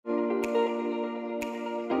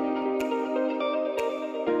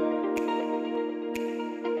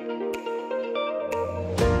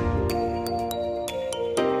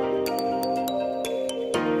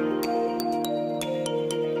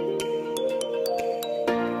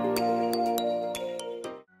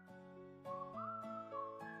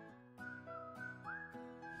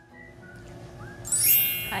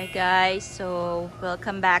Hi guys, so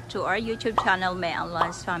welcome back to our YouTube channel, May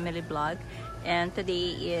Alon's Family Vlog. And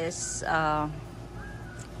today is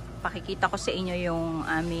pakikita ko sa inyo yung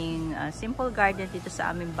aming simple garden dito sa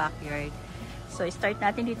aming backyard. So start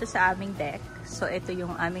natin dito sa aming deck. So ito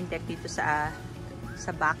yung aming deck dito sa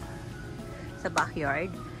backyard.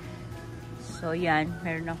 So yan,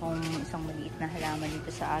 meron akong isang maliit na halaman dito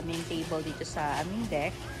sa aming table dito sa aming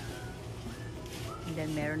deck. And then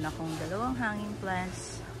meron akong dalawang hanging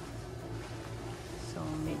plants. So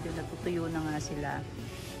medyo natutuyo na nga sila.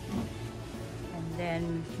 And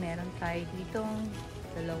then meron tayo ditong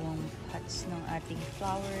dalawang pots ng ating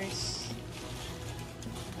flowers.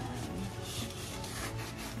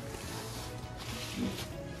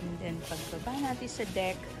 And then pagbaba natin sa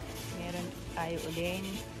deck, meron tayo uling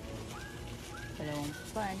dalawang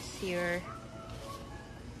plants here.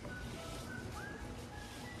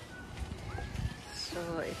 So,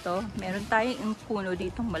 ito, meron tayong puno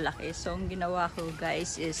ditong malaki. So, ang ginawa ko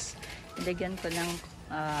guys is, nilagyan ko ng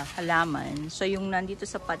halaman. So, yung nandito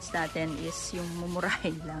sa pots natin is yung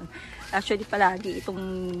mumurahin lang. Actually, palagi itong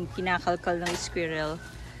kinakalkal ng squirrel.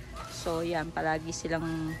 So, yan, palagi silang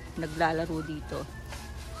naglalaro dito.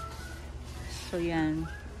 So, yan.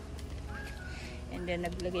 And then,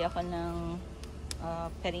 naglagay ako ng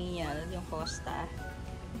perennial, yung hosta.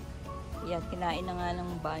 Yan, kinain na nga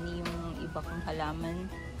ng bunny yung iba kong halaman.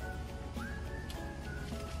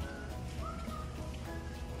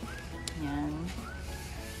 Yan.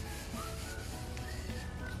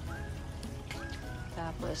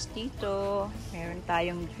 Tapos dito, meron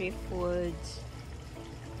tayong driftwoods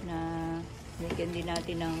na nilagyan din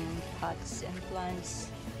natin ng pots and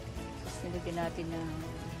plants. Tapos nilagyan natin ng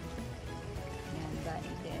yan,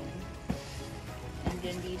 bunny din. And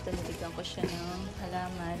then dito, nilagyan ko siya ng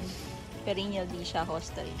halaman. Perennial din siya,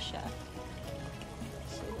 hosta rin siya.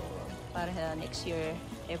 So, para next year,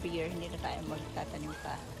 every year, hindi na tayo magtatanim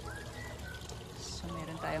pa. So,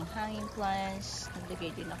 meron tayong hanging plants.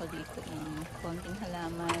 Naglagay din ako dito ng konting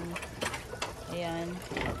halaman. Ayan.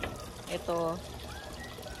 Ito,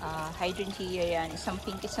 hydrangea yan. Isang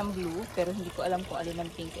pink, isang blue. Pero hindi ko alam kung alin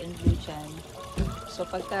ang pink and blue dyan. So,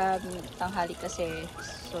 pagka tanghali kasi,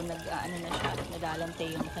 so nag-ano na siya, nadalante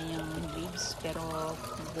yung kanyang leaves. Pero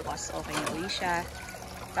bukas okay na uwi siya.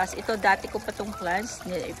 Tapos ito, dati ko pa itong plants,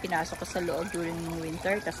 pinasok ko sa loob during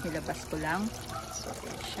winter, tapos nilabas ko lang. So,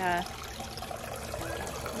 ito siya.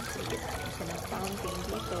 Sige natin siya ng fountain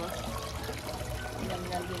dito.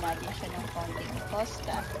 Nilagyan natin siya ng fountain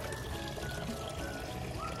hosta.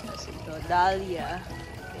 Tapos ito, dahlia.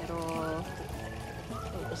 Pero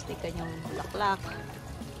tapos di kanyang bulaklak.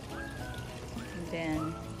 And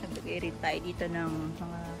then, naglagay rin tayo dito ng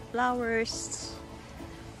mga flowers.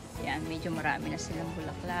 Yan, medyo marami na silang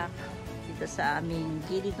bulaklak. Dito sa aming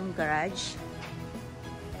gilid ng garage.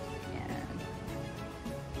 Yan.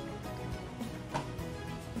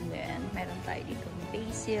 And then, meron tayo dito ng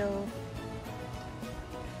basil,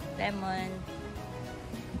 lemon.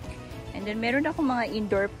 And then, meron ako mga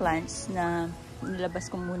indoor plants na nilabas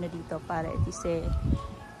ko muna dito para at least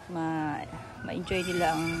ma-enjoy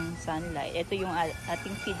nila ang sunlight. Ito yung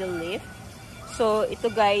ating fiddle leaf. So,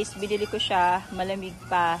 ito guys, binili ko siya, malamig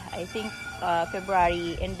pa, I think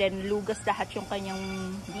February, and then lugas lahat yung kanyang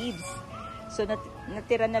leaves. So,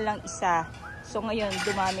 natira na lang isa. So, ngayon,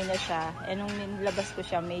 dumami na siya. And nung nilabas ko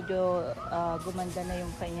siya, medyo gumanda na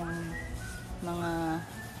yung kanyang mga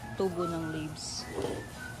tubo ng leaves.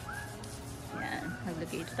 Yan,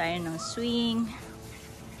 naglagay tayo ng swing.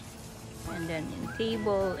 And then yung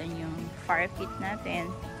table and yung fire pit natin.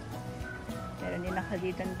 Meron din ako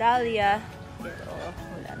dito ng dahlia. Pero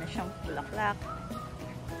wala na siyang bulaklak.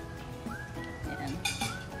 Ayan.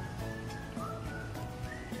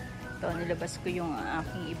 Ito, nilabas ko yung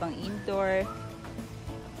aking ibang indoor.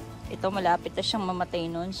 Ito, malapit na siyang mamatay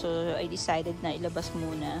nun. So, I decided na ilabas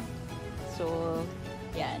muna. So,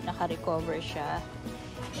 yan, naka-recover siya.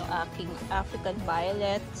 Yung aking African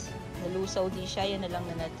violet. Nalusaw din siya, yan na lang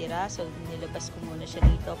na natira. So, nilabas ko muna siya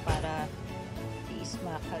dito para please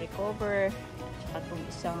maka-recover. Tsaka itong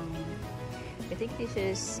isang, I think this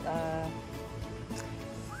is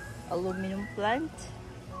aluminum plant.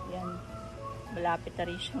 Yan, malapit na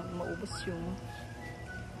rin siyang maubos yung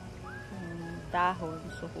dahon.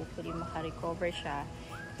 So, hopefully maka-recover siya.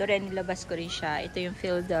 Ito rin, nilabas ko rin siya. Ito yung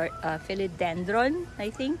philodendron, I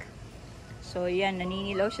think. So, yan,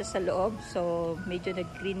 naninilaw siya sa loob. So, medyo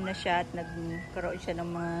nag-green na siya at nagkaroon siya ng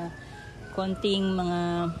mga konting mga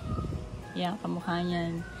yan, kamukha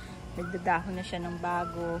niyan. Nagdadahon na siya ng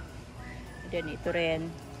bago. And then, ito rin.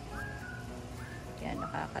 Yan,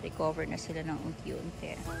 nakaka-recover na sila ng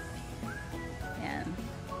unti-unti. Yan.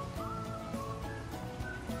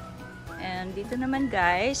 And dito naman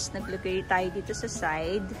guys, naglagay tayo dito sa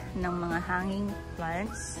side ng mga hanging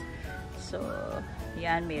plants. So,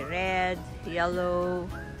 yan, may red, yellow,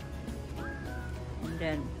 and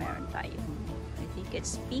then meron tayong, I think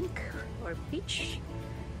it's pink or peach.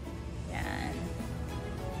 Yan.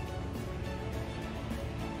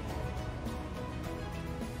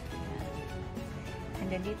 And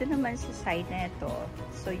then dito naman sa side na ito,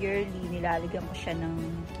 so yearly nilalagyan ko siya ng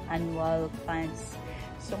annual plants.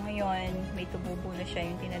 So ngayon, may tumubo na siya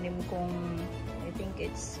yung tinanim kong, I think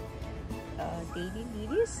it's daily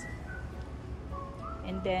lilies.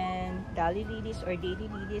 And then, dahlia lilies or daily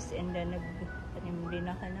lilies. And then, nagtanim din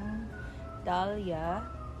ako ng dahlia.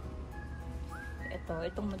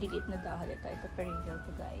 Itong maliliit na dahlia. Ito perennial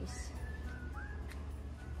to guys.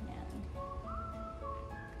 Ayan.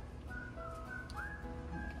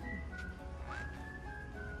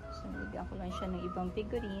 So, nilagyan ko lang siya ng ibang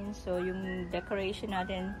figurine. So, yung decoration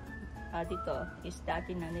natin dito is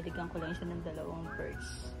dati na nilagyan ko lang siya ng dalawang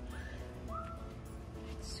birds.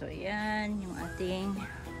 So, yan yung ating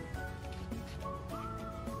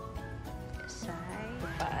side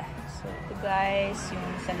pa. So, ito guys, yung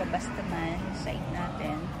sa labas naman, side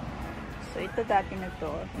natin. So, ito dati na to,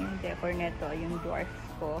 yung decor nito, yung dwarf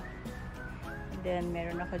ko. And then,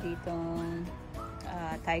 meron ako ditong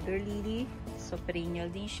tiger lily. So, perennial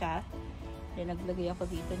din siya. Then, naglagay ako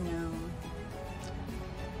dito ng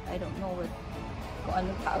I don't know kung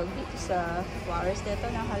anong tawag dito sa flowers nito.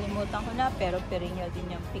 Nakalimutan ko na. Pero, perennial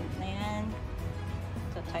din yung pink na yan.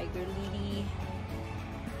 Ito, tiger lily.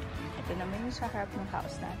 Ito naman yung sa harap ng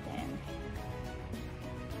house natin.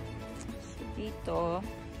 So, dito,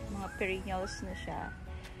 mga perennials na siya.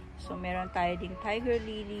 So, meron tayo ding tiger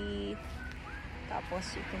lily. Tapos,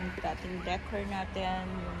 itong dating decor natin,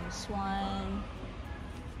 yung swan.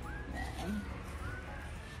 Yan.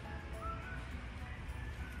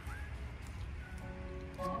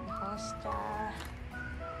 Yan, hosta.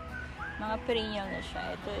 Mga perennial na siya.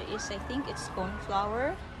 Ito is, I think, it's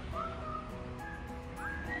coneflower.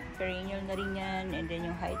 Yan, perennial na rin yan. And then,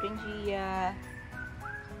 yung hydrangea.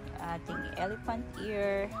 Ating elephant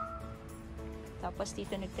ear. Tapos,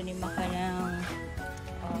 dito nagtanim ako ng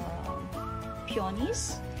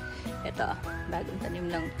peonies. Ito, bagong tanim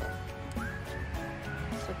lang to.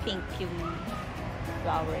 So, pink yung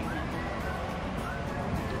flower niya.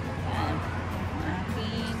 Yan. Ang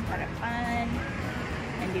aking harapan.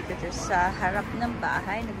 Nandito to sa harap ng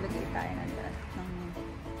bahay. Naglagay tayo ng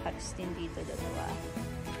huts din dito, dalawa.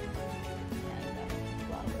 Yan,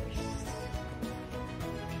 flowers.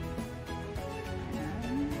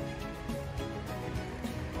 Yan.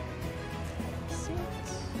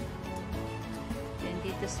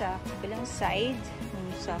 Dito sa kabilang side,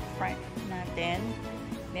 sa front natin,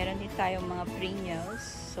 meron din tayong mga perennials.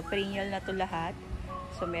 So, perennial na to lahat.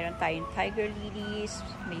 So, meron tayong tiger lilies,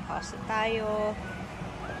 may hosta tayo.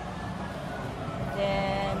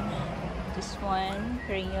 Then, this one,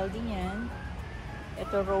 perennial din yan.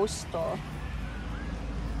 Ito, rose to.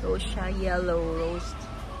 Rose siya, yellow rose.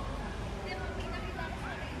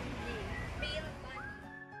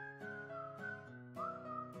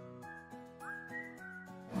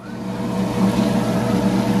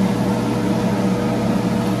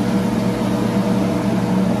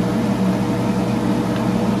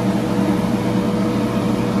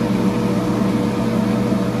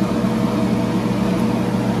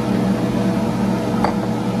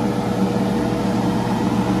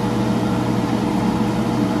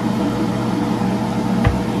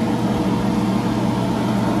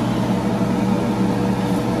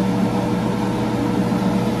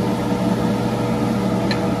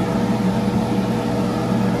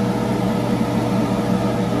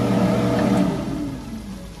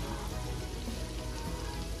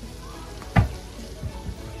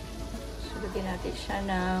 Natin siya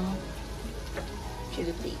ng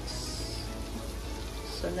chili flakes.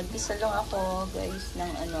 So, nagpisa lang ako, guys,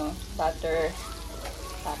 ng butter,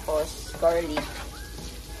 tapos garlic.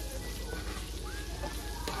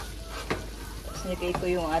 Tapos, nilagay ko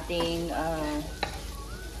yung ating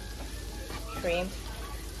shrimp.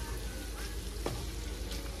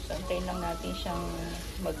 So, antayin lang natin siyang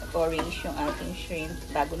mag-orange yung ating shrimp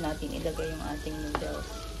bago natin ilagay yung ating noodles.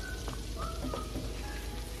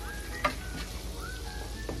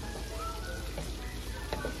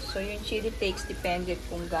 So, yung chili flakes, depende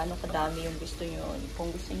kung gaano kadami yung gusto nyo.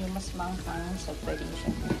 Kung gusto nyo mas manghang, so pwede nyo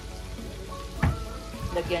siya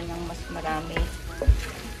lagyan ng mas marami.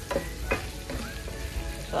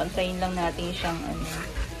 So, antayin lang natin siyang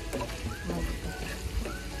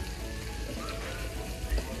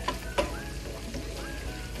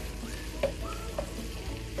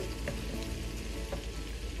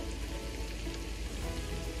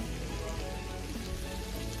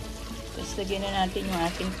lagyan na natin yung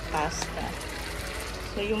ating pasta.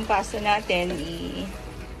 So, yung pasta natin,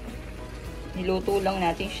 niluto lang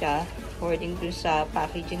natin siya according to sa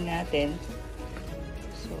packaging natin.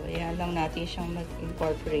 So, ayan lang natin siyang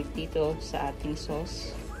mag-incorporate dito sa ating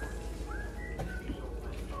sauce.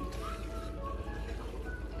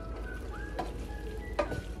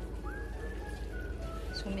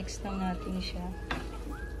 So, mix lang natin siya.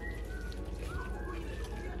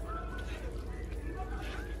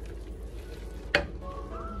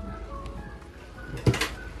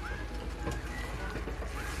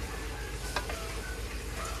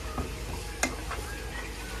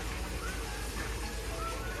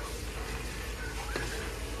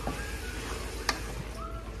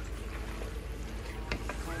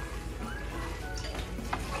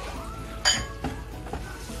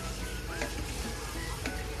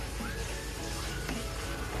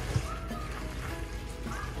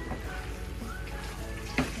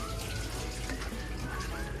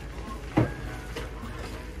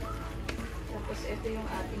 Ito yung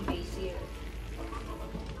ating basil.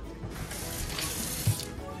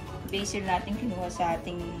 Basil natin kinuha sa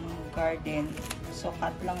ating garden. So,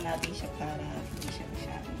 cut lang natin siya para hindi siya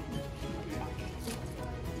masyadong malaki.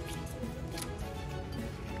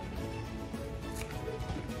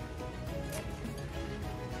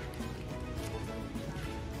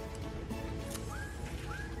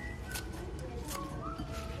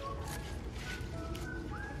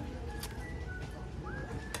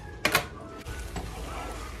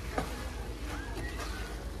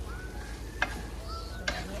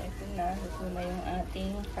 Ito na yung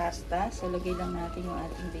ating pasta. So, lagay lang natin yung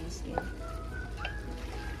ating basil.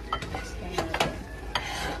 Mix lang natin.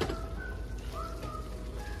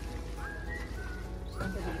 So,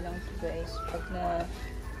 dali lang ito guys. Pag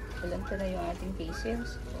walanta na yung ating basil,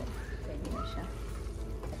 so, pwede na siya.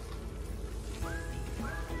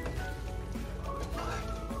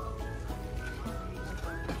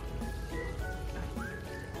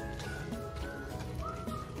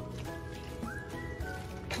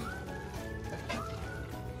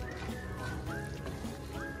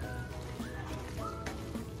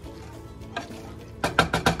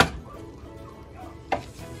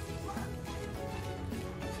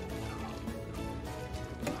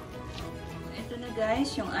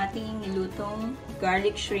 Guys, yung ating nilutong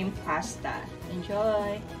garlic shrimp pasta.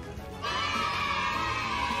 Enjoy!